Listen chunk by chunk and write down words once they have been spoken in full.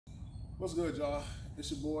What's good, y'all?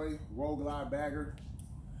 It's your boy, Roll Glide Bagger.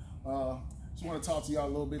 Just want to talk to y'all a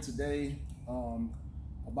little bit today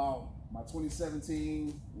about my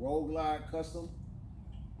 2017 Roll Glide Custom.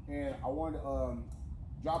 And I want to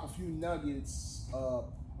drop a few nuggets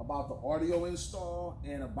about the audio install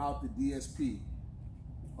and about the DSP.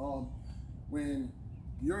 When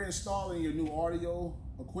you're installing your new audio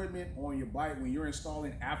equipment on your bike, when you're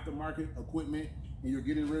installing aftermarket equipment, and you're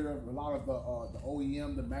getting rid of a lot of the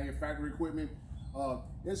OEM, the manufacturer equipment,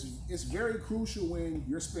 it's very crucial when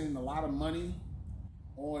you're spending a lot of money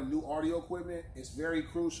on new audio equipment. It's very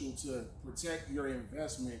crucial to protect your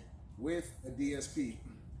investment with a DSP.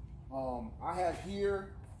 I have here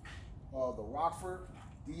the Rockford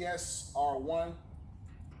DSR1.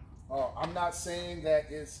 I'm not saying that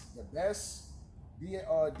it's the best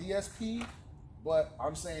DSP, but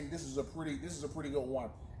I'm saying this is a pretty good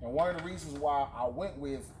one. And one of the reasons why I went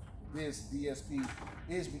with this DSP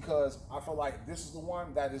is because I feel like this is the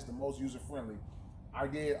one that is the most user-friendly. I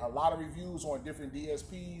did a lot of reviews on different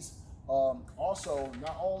DSPs. Also,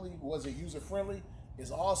 not only was it user-friendly, it's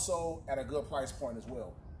also at a good price point as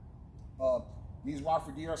well. These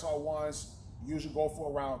Rockford DSR1s usually go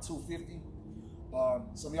for around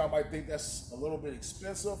 $250. Some of y'all might think that's a little bit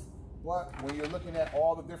expensive, but when you're looking at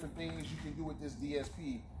all the different things you can do with this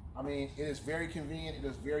DSP, I mean, it is very convenient. It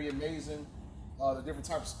is very amazing. The different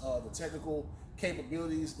types of the technical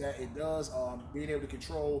capabilities that it does, being able to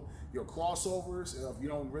control your crossovers. If you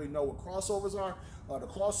don't really know what crossovers are, the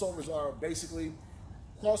crossovers are basically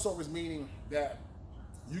meaning that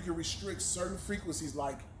you can restrict certain frequencies,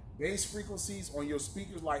 like bass frequencies on your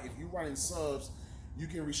speakers. Like if you're running subs, you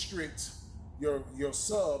can restrict your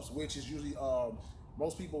subs, which is usually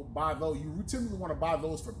most people buy those. You typically want to buy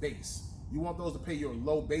those for bass. You want those to pay your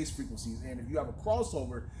low bass frequencies, and if you have a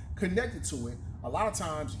crossover connected to it, a lot of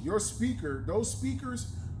times those speakers,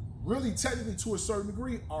 really technically to a certain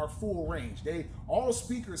degree, are full range. All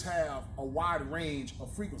speakers have a wide range of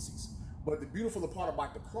frequencies. But the beautiful part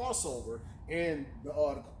about the crossover, and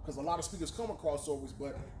because a lot of speakers come with crossovers,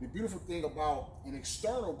 but the beautiful thing about an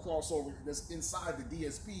external crossover that's inside the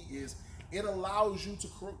DSP is it allows you to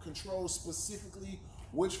control specifically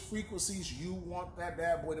which frequencies you want that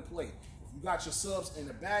bad boy to play. If you got your subs in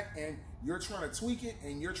the back and you're trying to tweak it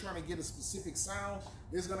and you're trying to get a specific sound,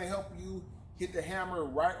 it's going to help you hit the hammer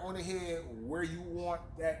right on the head where you want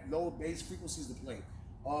that low bass frequencies to play.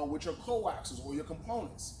 With your coaxes or your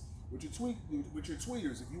components, with your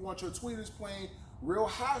tweeters, if you want your tweeters playing real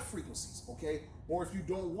high frequencies, okay, or if you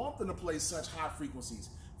don't want them to play such high frequencies,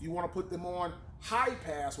 if you want to put them on high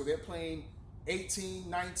pass where they're playing 18,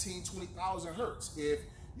 19, 20,000 hertz. If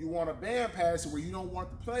you want a band pass where you don't want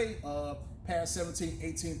to play past 17,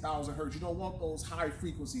 18,000 hertz, you don't want those high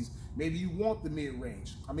frequencies. Maybe you want the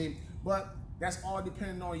mid-range. I mean, but that's all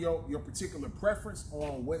depending on your particular preference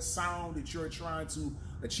on what sound that you're trying to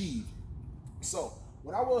achieve. So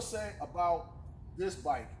what I will say about this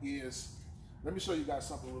bike is, let me show you guys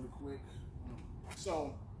something really quick.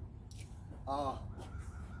 So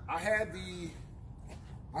I had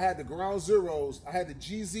the ground zeros, I had the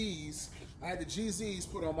GZs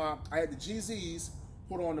put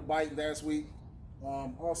on the bike last week.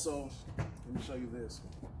 Also, let me show you this.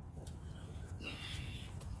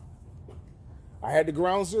 I had the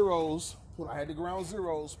ground zeros put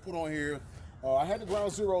on here. I had the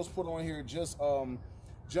ground zeros put on here just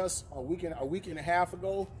a week and a half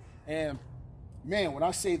ago, and man, when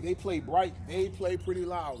I say they play bright, they play pretty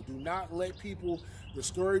loud. Do not let people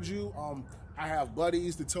discourage you. I have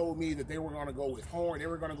buddies that told me that they were going to go with horn, they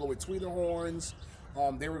were going to go with tweeter horns,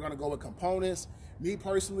 they were going to go with components. Me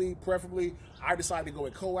personally, preferably, I decided to go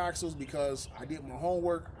with coaxials because I did my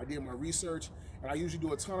homework, I did my research, and I usually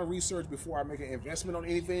do a ton of research before I make an investment on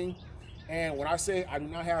anything. And when I say I do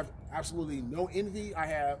not have absolutely no envy, I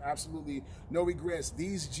have absolutely no regrets.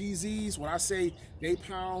 These GZs, when I say they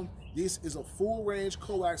pound, this is a full range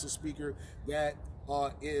coaxial speaker that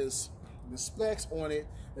is the specs on it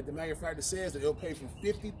that the manufacturer says that it'll play from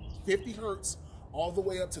 50 hertz all the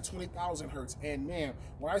way up to 20,000 hertz. And man,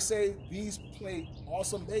 when I say these play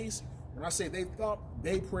awesome bass, when I say they thump,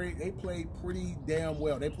 they play pretty damn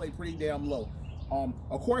well. They play pretty damn low.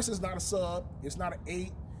 Of course, it's not a sub, it's not an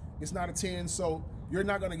 8, it's not a 10, so you're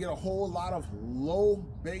not going to get a whole lot of low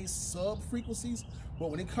bass sub frequencies. But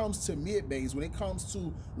when it comes to mid bass, when it comes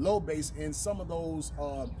to low bass, and some of those,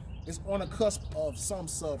 it's on the cusp of some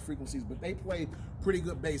sub frequencies, but they play pretty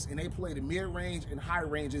good bass, and they play the mid range and high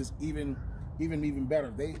ranges even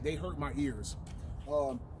better. They hurt my ears.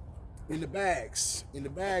 In the bags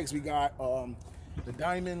we got the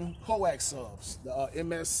Diamond coax subs, the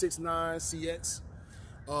MS69CX.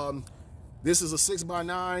 This is a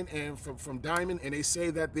 6x9 and from Diamond, and they say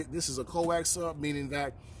that this is a coax sub, meaning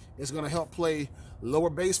that it's going to help play lower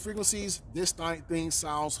bass frequencies. This thing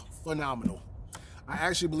sounds phenomenal. I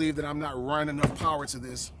actually believe that I'm not running enough power to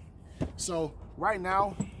this. So right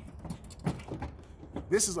now,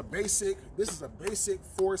 this is a basic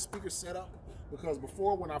 4-speaker setup, because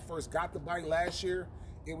before, when I first got the bike last year,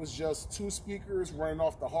 it was just 2 speakers running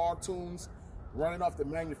off the hard tunes, running off the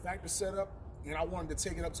manufacturer setup. And I wanted to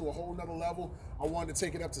take it up to a whole nother level. I wanted to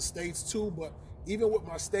take it up to stage 2, but even with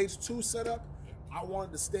my stage 2 setup, I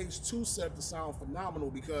wanted the stage 2 setup to sound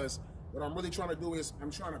phenomenal, because what I'm really trying to do is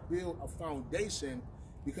I'm trying to build a foundation,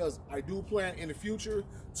 because I do plan in the future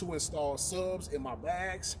to install subs in my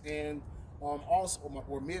bags, and also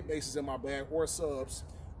or mid basses in my bag, or subs.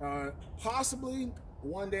 Possibly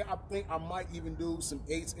one day I think I might even do some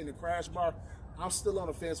 8s in the crash bar. I'm still on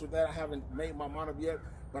the fence with that. I haven't made my mind up yet.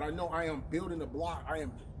 But I know I am building a block. I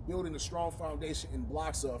am building a strong foundation in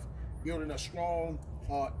blocks of building a strong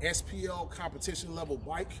SPL competition level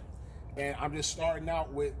bike. And I'm just starting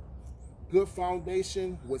out with good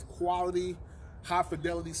foundation, with quality, high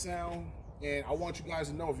fidelity sound. And I want you guys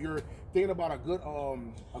to know, if you're thinking about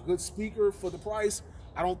a good speaker for the price,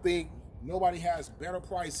 I don't think nobody has better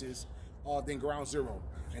prices than Ground Zero.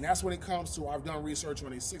 And that's when it comes to, I've done research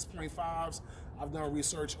on these 6.5s. I've done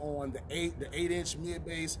research on the 8-inch mid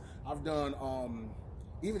bass. I've done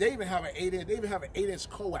they even have an 8-inch. They even have an 8-inch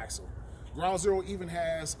coaxial. Ground Zero even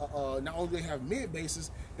has not only do they have mid basses,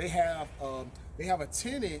 they have a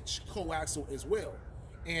 10-inch coaxial as well.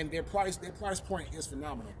 And their price point is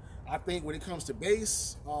phenomenal. I think when it comes to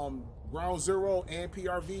bass, Ground Zero and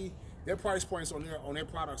PRV, their price points on their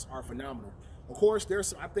products are phenomenal. Of course,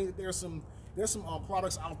 I think there's some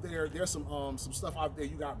products out there. There's some stuff out there.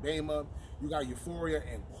 You got Bama, you got Euphoria,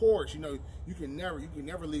 and Porsche. You know, you can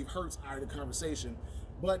never leave Hertz out of the conversation.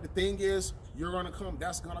 But the thing is,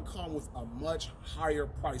 that's gonna come with a much higher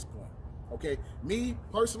price point. Okay, me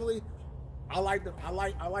personally, I like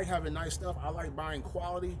having nice stuff. I like buying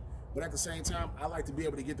quality, but at the same time, I like to be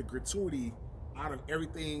able to get the gratuity out of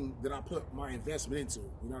everything that I put my investment into.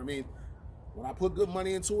 You know what I mean? When I put good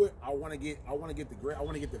money into it, I want to get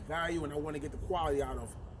the value, and I want to get the quality out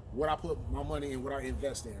of what I put my money and what I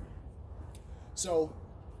invest in. So,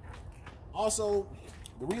 also,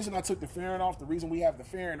 the reason I took the fairing off, the reason we have the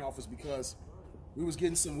fairing off, is because we was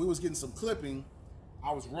getting some clipping.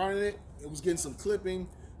 I was running it. It was getting some clipping.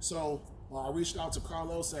 So I reached out to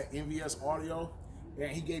Carlos at NVS Audio,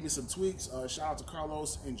 and he gave me some tweaks. Shout out to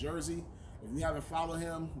Carlos in Jersey. If you haven't followed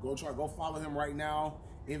him, go follow him right now.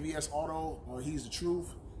 NVS Auto, he's the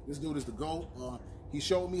truth. This dude is the GOAT. He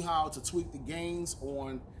showed me how to tweak the gains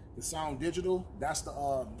on the Sound Digital. That's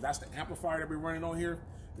the amplifier that we're running on here.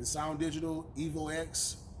 The Sound Digital Evo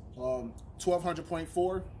X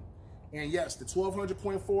 1200.4. And yes, the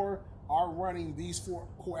 1200.4 are running these 4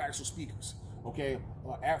 coaxial speakers. Okay,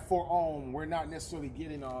 at 4 ohm, we're not necessarily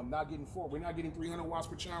getting we're not getting 300 watts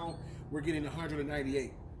per channel. We're getting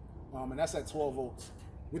 198, and that's at 12 volts.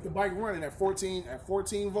 With the bike running at 14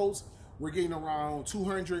 volts, we're getting around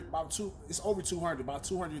 200, it's over 200, about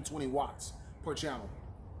 220 watts per channel.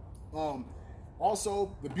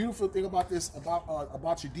 Also, the beautiful thing about this,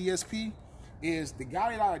 about your DSP, is the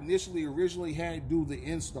guy that I originally had do the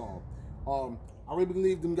install. I really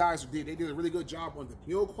believe them guys they did a really good job on the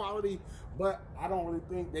build quality, but I don't really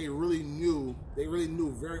think they really knew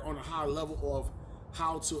very on a high level of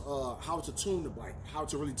how to tune the bike, how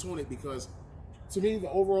to really tune it, because to me, the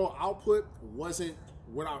overall output wasn't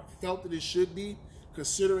what I felt that it should be,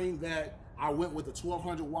 considering that I went with a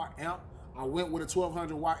 1200 watt amp. I went with a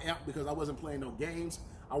 1200 watt amp because I wasn't playing no games.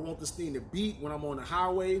 I want this thing to beat when I'm on the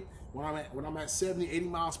highway, when I'm at 70, 80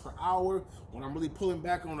 miles per hour, when I'm really pulling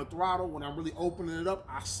back on the throttle, when I'm really opening it up.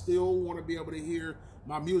 I still want to be able to hear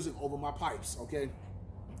my music over my pipes, okay?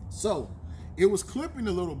 So it was clipping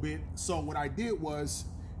a little bit. So what I did was,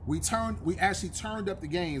 we actually turned up the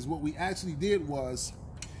gains. What we actually did was,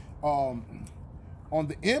 on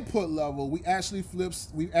the input level, we actually flipped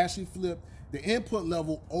the input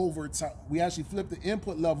level over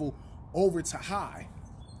to high.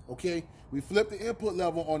 Okay, we flipped the input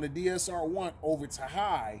level on the DSR1 over to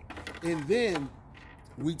high, and then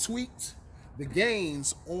we tweaked the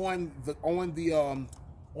gains on the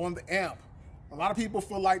amp. A lot of people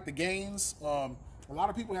feel like the gains. A lot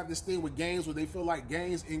of people have this thing with gains where they feel like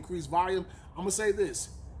gains increase volume. I'm gonna say this,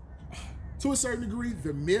 to a certain degree,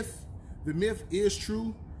 the myth is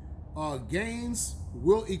true. Gains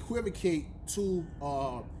will equivocate to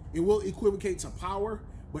power,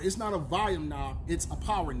 but it's not a volume knob, it's a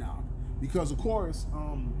power knob. Because of course,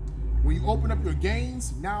 When you open up your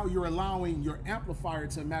gains, now you're allowing your amplifier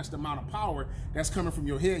to match the amount of power that's coming from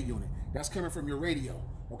your head unit, that's coming from your radio,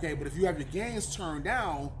 okay? But if you have your gains turned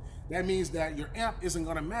down, that means that your amp isn't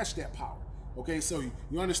gonna match that power, okay? So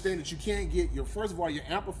you understand that you can't get your, first of all, your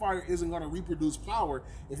amplifier isn't gonna reproduce power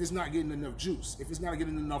if it's not getting enough juice, if it's not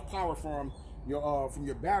getting enough power from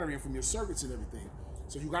your battery and from your circuits and everything.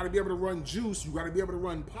 So you gotta be able to run juice, you gotta be able to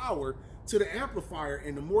run power to the amplifier,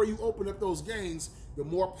 and the more you open up those gains, the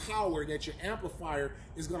more power that your amplifier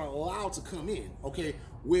is gonna allow to come in, okay?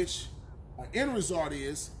 Which end result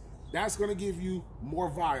is, that's gonna give you more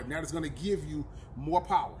volume, that is gonna give you more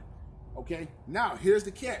power, okay? Now, here's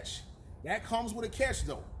the catch. That comes with a catch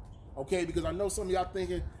though, okay? Because I know some of y'all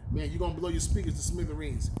thinking, man, you're gonna blow your speakers to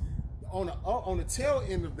smithereens. On the tail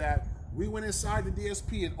end of that, we went inside the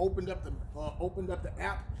DSP and opened up the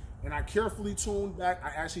app, and I carefully tuned back. I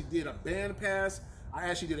actually did a band pass. I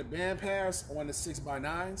actually did a band pass on the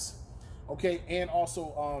 6x9s, okay, and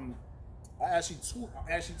also I actually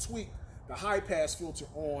tweaked the high pass filter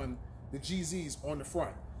on the GZs on the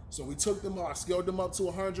front. So we took them up, I scaled them up to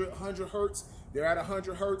 100 hertz. They're at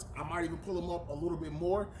 100 hertz. I might even pull them up a little bit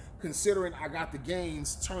more, considering I got the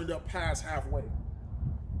gains turned up past halfway.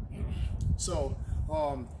 So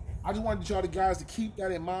I just wanted y'all guys to keep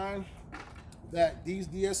that in mind, that these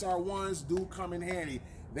DSR1s do come in handy.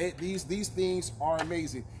 These things are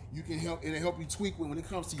amazing. It'll help you tweak when it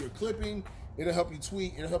comes to your clipping. It'll help you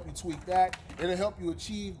tweak that. It'll help you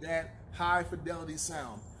achieve that high fidelity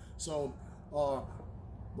sound. So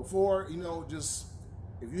before, just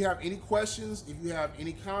if you have any questions, if you have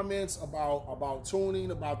any comments about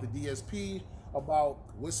tuning, about the DSP, about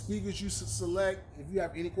what speakers you should select, if you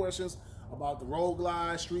have any questions about the road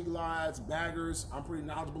glides, street glides, baggers, I'm pretty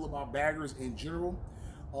knowledgeable about baggers in general.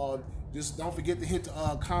 Just don't forget to hit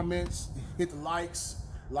the comments, hit the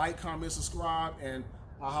like, comment, subscribe, and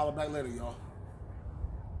I'll holler back later, y'all.